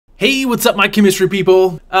Hey, what's up, my chemistry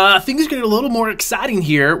people? Things are getting a little more exciting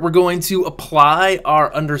here. We're going to apply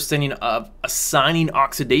our understanding of assigning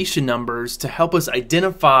oxidation numbers to help us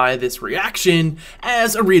identify this reaction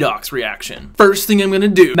as a redox reaction. First thing I'm going to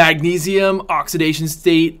do, magnesium, oxidation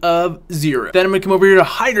state of 0. Then I'm going to come over here to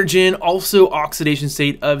hydrogen, also oxidation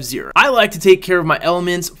state of 0. I like to take care of my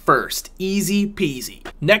elements first. Easy peasy.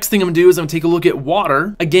 Next thing I'm going to do is I'm going to take a look at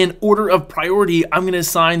water. Again, order of priority, I'm going to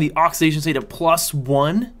assign the oxidation state of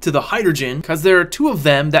 +1 to the hydrogen. Because there are two of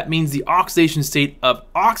them, that means the oxidation state of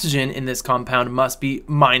oxygen in this compound must be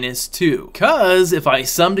 -2. Because if I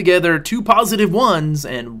sum together two positive ones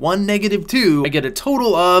and one negative 2, I get a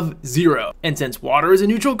total of 0. And since water is a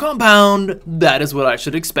neutral compound, that is what I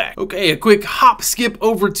should expect. Okay, a quick hop skip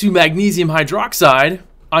over to magnesium hydroxide.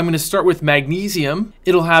 I'm going to start with magnesium.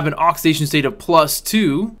 It'll have an oxidation state of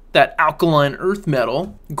 +2, that alkaline earth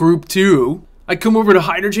metal, group 2. I come over to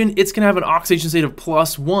hydrogen, it's going to have an oxidation state of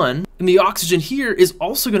 +1, and the oxygen here is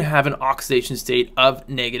also going to have an oxidation state of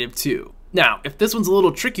 -2. Now, if this one's a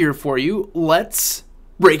little trickier for you, let's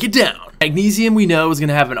break it down. Magnesium, we know, is going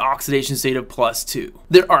to have an oxidation state of +2.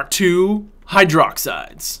 There are two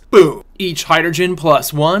hydroxides. Boom. Each hydrogen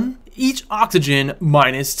 +1. Each oxygen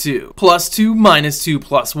 -2. +2, -2,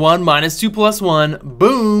 +1, -2, +1,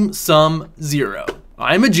 boom, sum 0.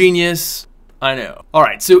 I'm a genius, I know. All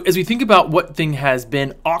right, so as we think about what thing has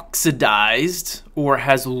been oxidized or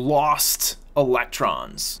has lost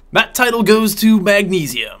electrons, that title goes to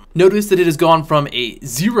magnesium. Notice that it has gone from a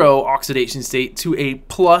 0 oxidation state to a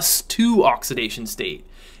 +2 oxidation state.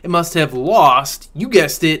 It must have lost, you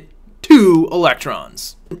guessed it, 2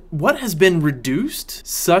 electrons. What has been reduced?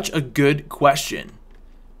 Such a good question.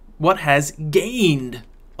 What has gained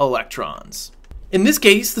electrons? In this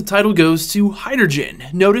case, the title goes to hydrogen.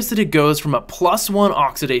 Notice that it goes from a +1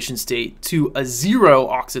 oxidation state to a 0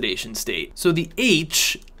 oxidation state. So the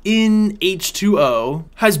H in H2O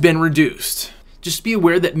has been reduced. Just be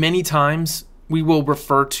aware that many times we will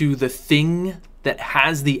refer to the thing that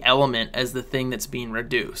has the element as the thing that's being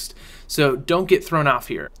reduced. So don't get thrown off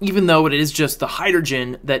here, even though it is just the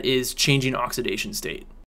hydrogen that is changing oxidation state.